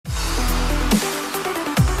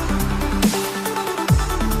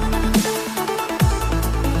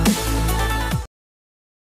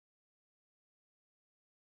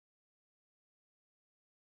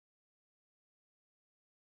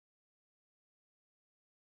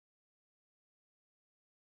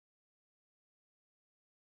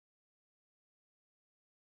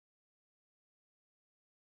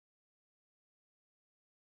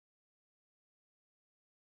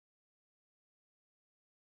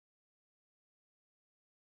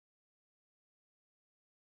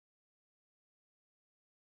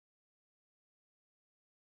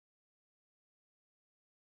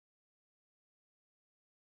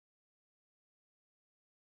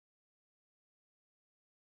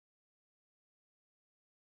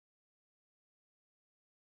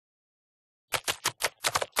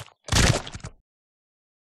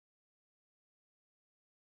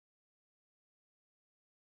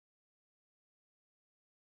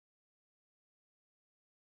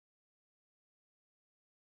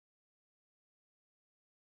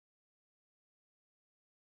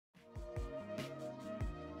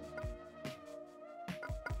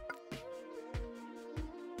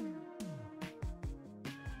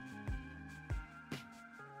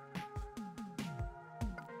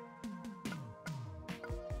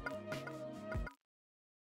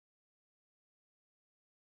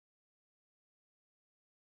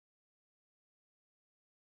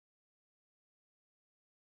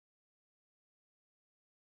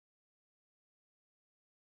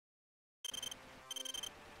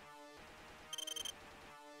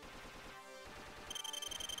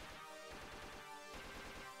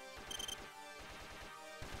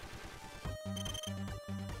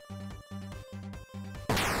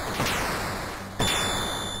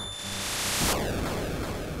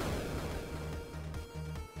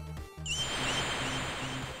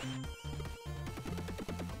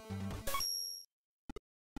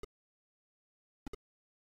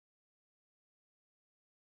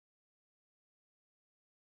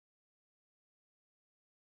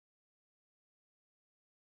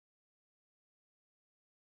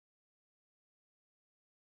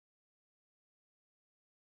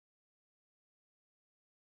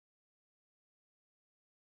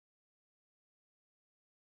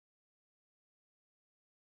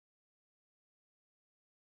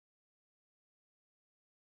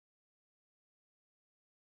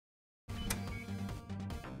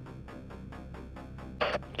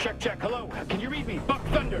Check, check. Hello. Can you read me? Buck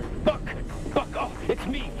Thunder. Buck. Oh, it's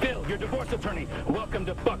me, Phil, your divorce attorney. Welcome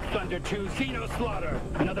to Buck Thunder 2, Xeno Slaughter.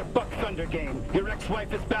 Another Buck Thunder game. Your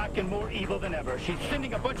ex-wife is back and more evil than ever. She's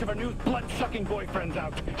sending a bunch of her new blood-sucking boyfriends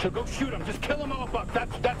out. So go shoot them. Just kill them all, Buck.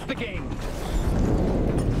 That's the game.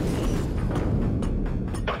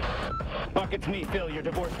 Buck, it's me, Phil, your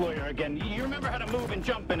divorce lawyer again. You remember how to move and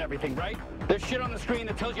jump and everything, right? There's shit on the screen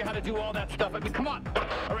that tells you how to do all that stuff. I mean, come on.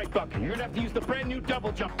 All right, Buck, you're gonna have to use the brand new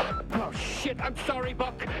double jump. Oh, shit, I'm sorry,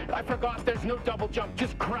 Buck. I forgot there's no double jump,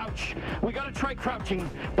 just crouch. We gotta try crouching,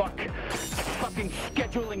 Buck. Fucking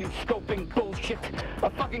scheduling and scoping bullshit. A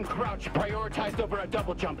fucking crouch prioritized over a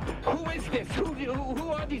double jump. Who is this? Who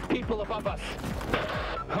are these people above us?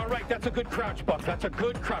 All right, that's a good crouch, Buck. That's a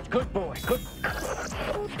good crouch. Good boy. Good.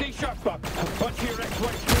 Stay sharp, Buck. A bunch of your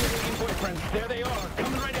ex-wife's new boyfriends. There they are.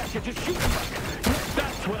 Coming right at you. Just shoot them, Buck. Yes,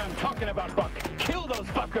 that's what I'm talking about, Buck. Kill those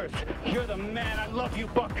fuckers. You're the man. I love you,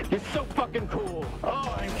 Buck. You're so fucking cool.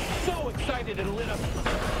 Oh, I'm so excited and lit up.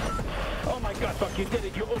 Oh my God, Buck, you did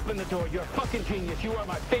it. You opened the door. You're a fucking genius. You are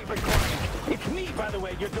my favorite client. It's me, by the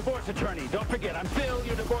way, your divorce attorney. Don't forget, I'm Phil,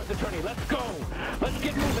 your divorce attorney. Let's go. Let's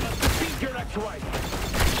get moving. Let's defeat your ex-wife.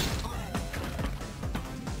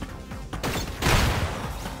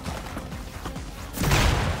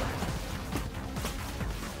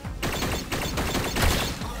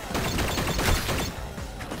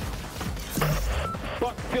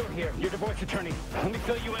 Phil here, your divorce attorney. Let me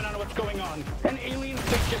fill you in on what's going on. An alien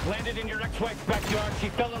spaceship landed in your ex-wife's backyard. She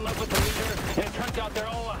fell in love with the leader, and it turns out they're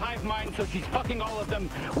all a hive mind, so she's fucking all of them.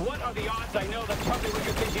 What are the odds? I know that's probably what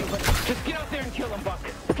you're thinking, but just get out there and kill them, Buck.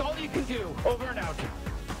 It's all you can do. Over and out.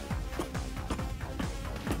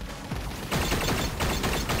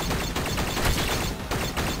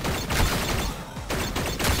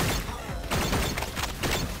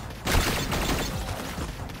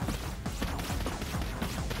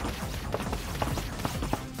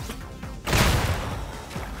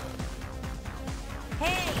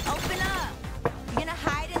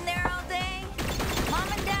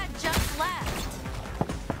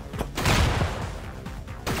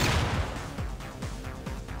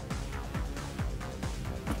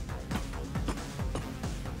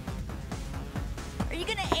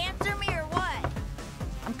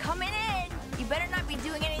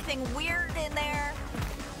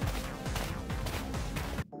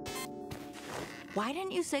 Why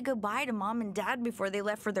didn't you say goodbye to Mom and Dad before they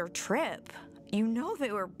left for their trip? You know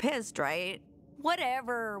they were pissed, right?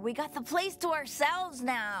 Whatever, we got the place to ourselves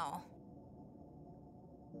now.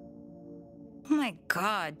 Oh my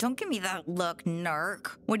God, don't give me that look,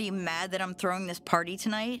 narc. What, are you mad that I'm throwing this party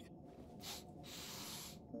tonight?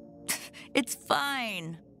 It's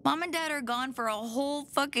fine. Mom and Dad are gone for a whole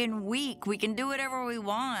fucking week. We can do whatever we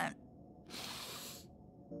want.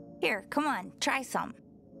 Here, come on, try some.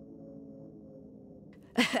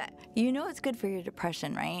 You know it's good for your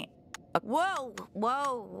depression, right? Whoa,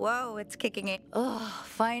 whoa, whoa, it's kicking it. Ugh,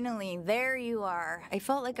 finally, there you are. I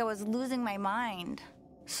felt like I was losing my mind.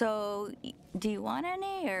 So, do you want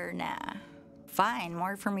any or nah? Fine,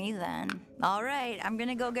 more for me then. All right, I'm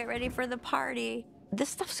gonna go get ready for the party. This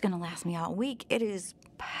stuff's gonna last me all week. It is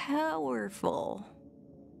powerful.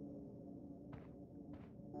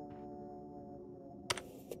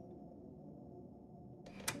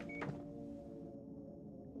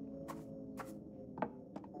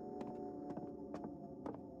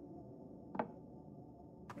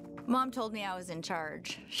 Mom told me I was in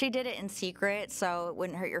charge. She did it in secret so it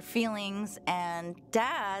wouldn't hurt your feelings, and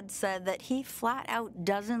Dad said that he flat out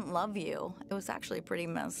doesn't love you. It was actually pretty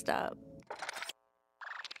messed up.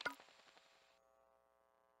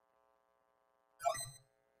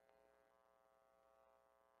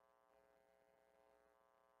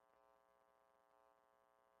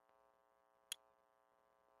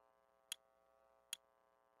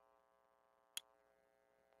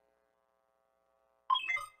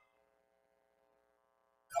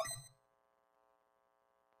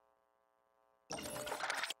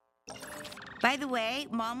 By the way,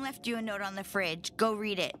 Mom left you a note on the fridge. Go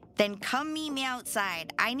read it. Then come meet me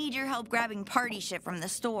outside. I need your help grabbing party shit from the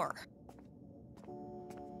store.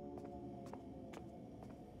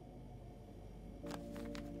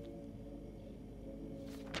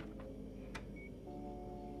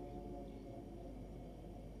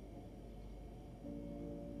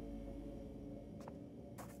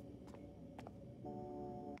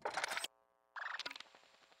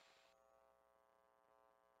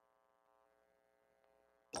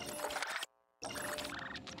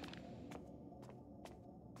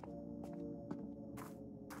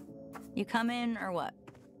 You come in or what?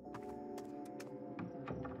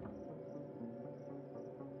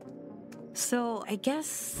 So, I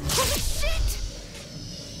guess... Holy shit!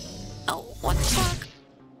 Oh, what the fuck?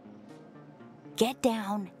 Get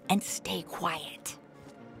down and stay quiet.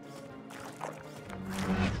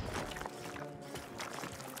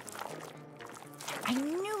 I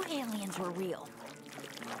knew aliens were real.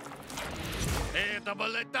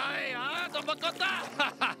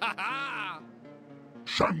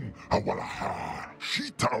 Shan awalaha,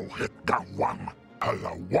 shitao het gawang,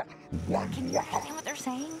 alawa wan Can you understand what they're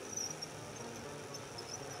saying?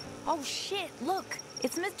 Oh shit, look,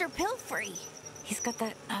 it's Mr. Pilfrey. He's got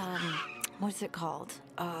that, what's it called?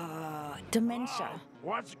 Dementia. Oh,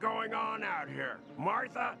 what's going on out here?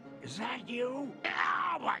 Martha, is that you?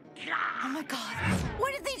 Oh my God! Oh my God,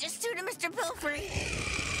 what did they just do to Mr. Pilfrey?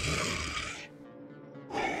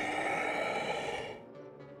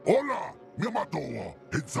 Hola, Yamatoa,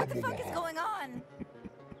 it's What the fuck is going on?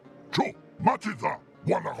 Cho, Machiza,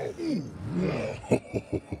 Wanaho.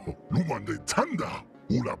 Lumande Tanda,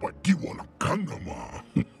 Ula Bagiwala Kangama.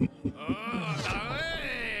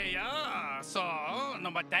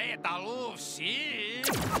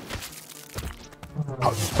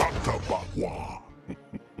 Hastata Bagwa.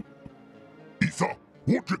 Isa,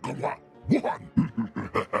 Wojikawa, Wuhan.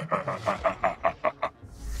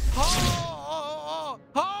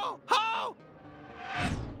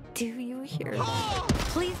 Do you hear that?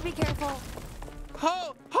 Please be careful.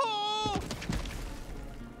 Oh,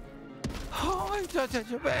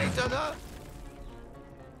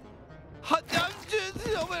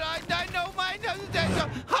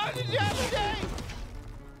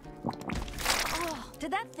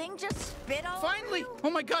 did that thing just spit all Finally! over you? Oh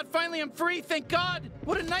my God, finally I'm free, thank God!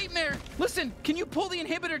 What a nightmare! Listen, can you pull the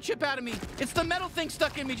inhibitor chip out of me? It's the metal thing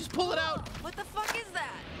stuck in me, just pull it out! What the fuck is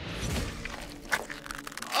that?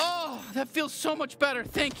 Oh, that feels so much better,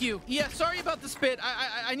 thank you. Yeah, sorry about the spit.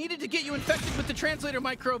 I needed to get you infected with the translator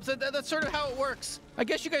microbes. That's sort of how it works. I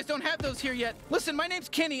guess you guys don't have those here yet. Listen, my name's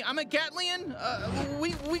Kenny. I'm a Gatlian.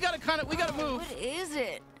 We gotta move. What is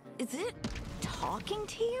it? Is it talking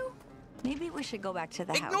to you? Maybe we should go back to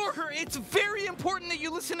the house. Ignore her. It's very important that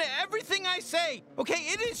you listen to everything I say. Okay,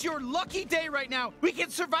 it is your lucky day right now. We can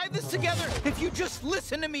survive this together if you just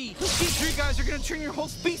listen to me. These three guys are gonna turn your whole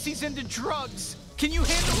species into drugs. Can you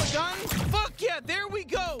handle a gun? Fuck yeah, there we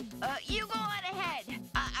go. You go on ahead.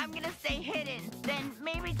 I'm gonna stay hidden. Then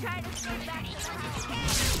maybe try to stay back to the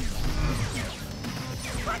house.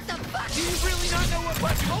 What the fuck? Do you really not know what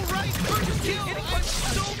button? All right, first kill. I'm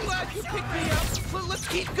so glad you picked me up. Let's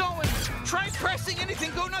keep going. Try pressing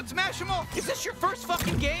anything. Go nuts, smash them all. Is this your first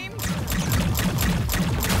fucking game?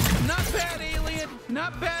 Not bad, alien.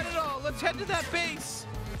 Not bad at all. Let's head to that base.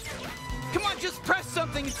 Come on, just press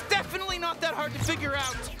something. It's definitely not that hard to figure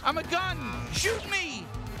out. I'm a gun. Shoot me.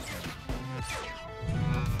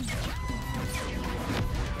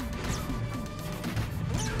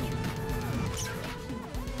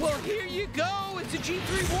 Well, here you go. It's a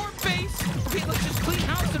G3 warp base. Okay, let's just clean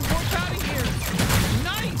house and warp out of here.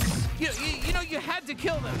 Nice. You know, you had to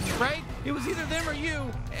kill them, right? It was either them or you,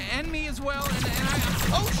 and me as well, and I...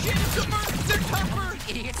 Oh, shit, it's a merc! They're tougher!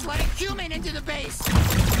 Idiots let a human into the base!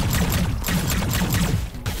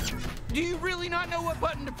 Do you really not know what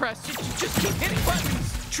button to press? Just keep hitting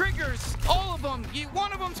buttons. Triggers, all of them.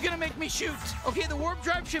 One of them's gonna make me shoot. Okay, the warp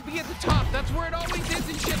drive should be at the top. That's where it always is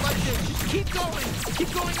and shit like this. Just keep going.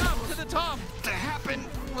 Keep going up to the top. To happen.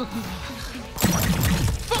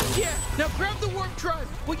 Fuck yeah! Now grab the warp drive.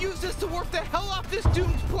 We'll use this to warp the hell off this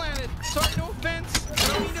doomed planet. Sorry, no offense. I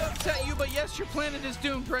don't mean to upset you, but yes, your planet is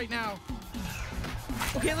doomed right now.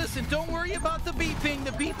 Okay, listen, don't worry about the beeping.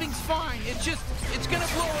 The beeping's fine. It's gonna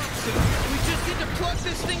blow up soon. We just need to plug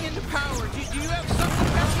this thing into power. Do you have something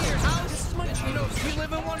back in your house? You know, do you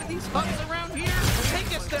live in one of these huts around here?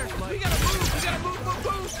 Take us there. We gotta move.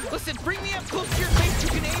 Listen, bring me up close to your face. You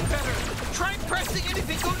can aim better. Try pressing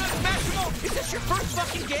anything. Go nuts, smash them all. Is this your first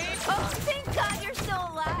fucking game? Oh, thank God you're still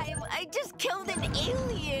alive. I just killed an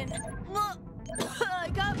alien. Look, I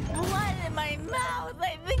got blood in my mouth.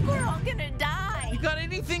 I think we're all gonna die. You got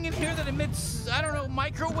anything in here that emits, I don't know,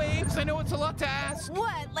 microwaves? I know it's a lot to ask.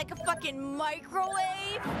 What, like a fucking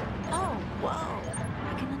microwave? Oh, whoa.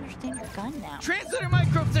 I can understand your gun now. Translator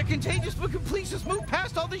microbes, they're contagious, but please just move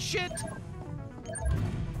past all this shit.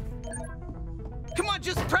 Come on,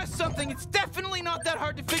 just press something. It's definitely not that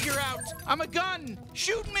hard to figure out. I'm a gun.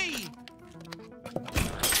 Shoot me.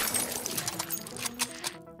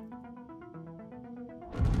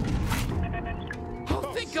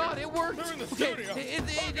 Oh, thank God, it worked. Okay,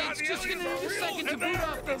 it's just gonna need a second to boot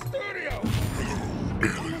up the studio.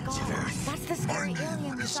 Aliens of Earth. That's the scary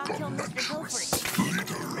alien we saw kill Mr. Pilfrey.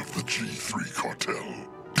 Leader of the G3 cartel.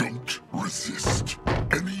 Don't resist.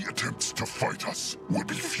 Any attempts to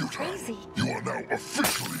now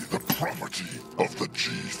officially the property of the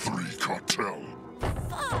G3 cartel.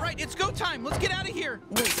 All right, it's go time. Let's get out of here.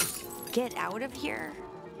 Wait, get out of here?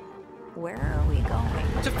 Where are we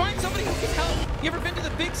going? To find somebody who can help. You ever been to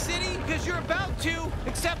the big city? Because you're about to,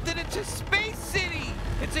 except that it's a space city.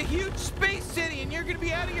 It's a huge space city, and you're going to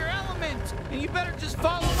be out of your element. And you better just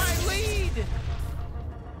follow my lead.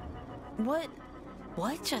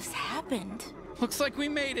 What just happened? Looks like we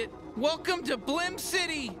made it. Welcome to Blim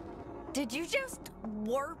City. Did you just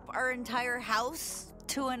warp our entire house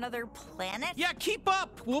to another planet? Yeah, keep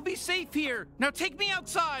up. We'll be safe here. Now take me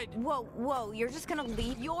outside. Whoa, you're just gonna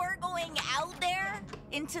leave? You're going out there?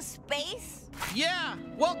 Into space? Yeah,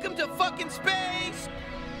 welcome to fucking space.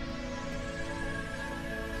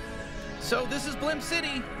 So this is Blim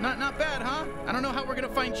City. Not bad, huh? I don't know how we're gonna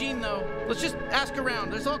find Gene though. Let's just ask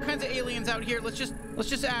around. There's all kinds of aliens out here. Let's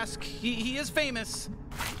just ask. He is famous.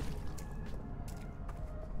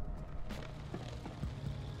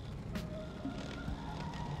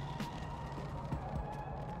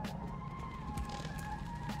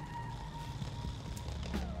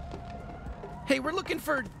 Hey, we're looking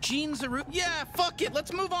for Gene Zaru. Yeah, fuck it.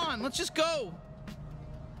 Let's move on. Let's just go.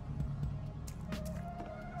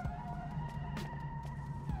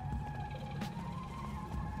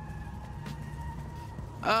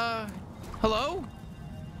 Hello?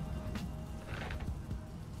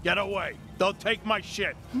 Get away. Don't take my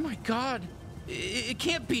shit. Oh my God. It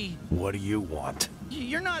can't be. What do you want?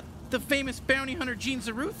 You're not the famous bounty hunter Gene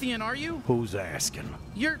Zaruthian, are you? Who's asking?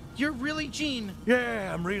 You're really Gene.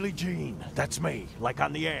 Yeah, I'm really Gene. That's me, like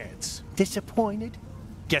on the ads. Disappointed?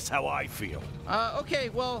 Guess how I feel. Okay,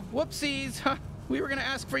 well, whoopsies. We were gonna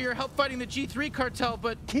ask for your help fighting the G3 cartel,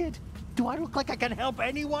 but... Kid, do I look like I can help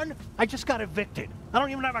anyone? I just got evicted. I don't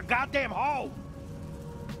even have a goddamn home.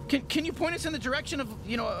 Can you point us in the direction of,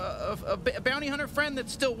 a bounty hunter friend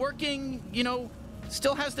that's still working,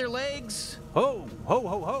 still has their legs? Ho, ho,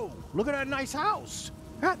 ho, ho. Look at that nice house.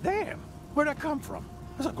 God damn. Where'd that come from?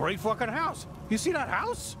 That's a great fucking house. You see that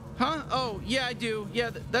house? Huh? Oh, yeah, I do.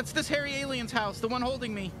 Yeah, that's this hairy alien's house, the one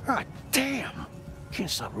holding me. God damn. Can't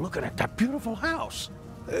stop looking at that beautiful house.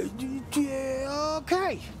 Yeah,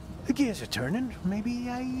 okay. The gears are turning. Maybe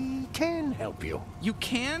I can help you. You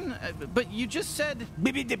can? But you just said...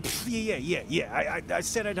 Yeah. I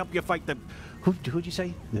said I'd help you fight the... Who'd you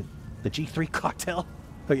say? The G3 cartel?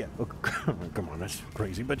 Oh, yeah. Oh, come on, that's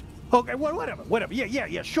crazy, but... Okay, well, whatever.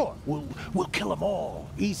 Yeah, sure. We'll kill them all.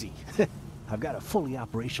 Easy. I've got a fully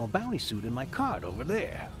operational bounty suit in my cart over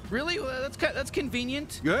there. Really? Well, that's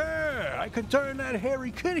convenient. Yeah, I can turn that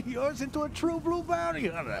hairy kid of yours into a true blue bounty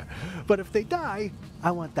hunter. But if they die,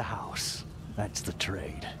 I want the house. That's the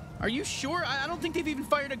trade. Are you sure? I don't think they've even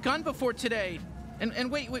fired a gun before today.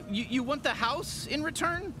 And wait, you want the house in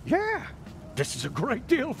return? Yeah. This is a great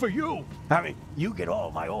deal for you. I mean, you get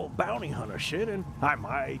all my old bounty hunter shit, and I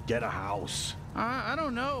might get a house. I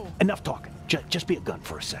don't know. Enough talking. Just be a gun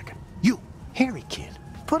for a second. You, hairy kid,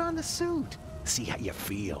 put on the suit. See how you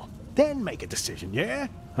feel. Then make a decision, yeah?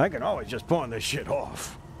 I can always just pawn this shit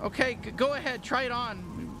off. Okay, go ahead. Try it on.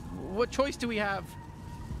 What choice do we have?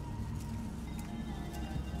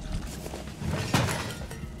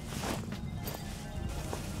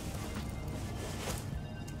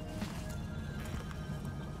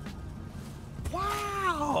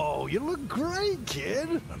 Wow, you look great,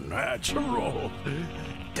 kid. Natural.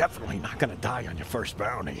 Definitely not gonna die on your first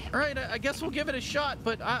bounty. All right, I guess we'll give it a shot,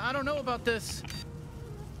 but I don't know about this.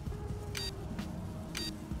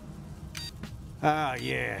 Ah,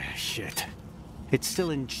 yeah, shit. It's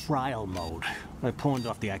still in trial mode. I pawned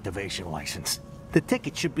off the activation license. The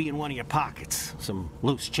ticket should be in one of your pockets. Some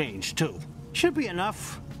loose change, too. Should be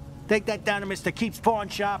enough. Take that down to Mr. Keep's pawn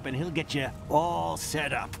shop, and he'll get you all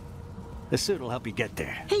set up. The suit will help you get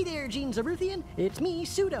there. Hey there, Gene Zaruthian. It's me,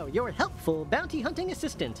 Pseudo, your helpful bounty hunting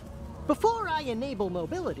assistant. Before I enable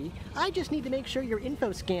mobility, I just need to make sure your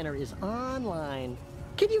info scanner is online.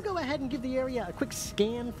 Can you go ahead and give the area a quick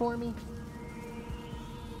scan for me?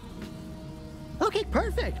 Okay,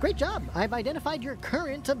 perfect. Great job. I've identified your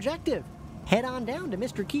current objective. Head on down to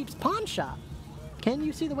Mr. Keep's pawn shop. Can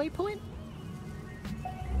you see the waypoint?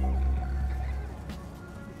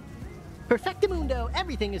 Perfectamundo,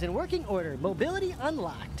 everything is in working order. Mobility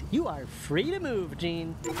unlocked. You are free to move,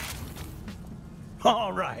 Gene.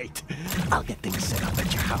 All right. I'll get things set up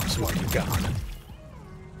at your house while you're gone.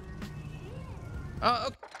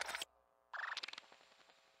 Okay.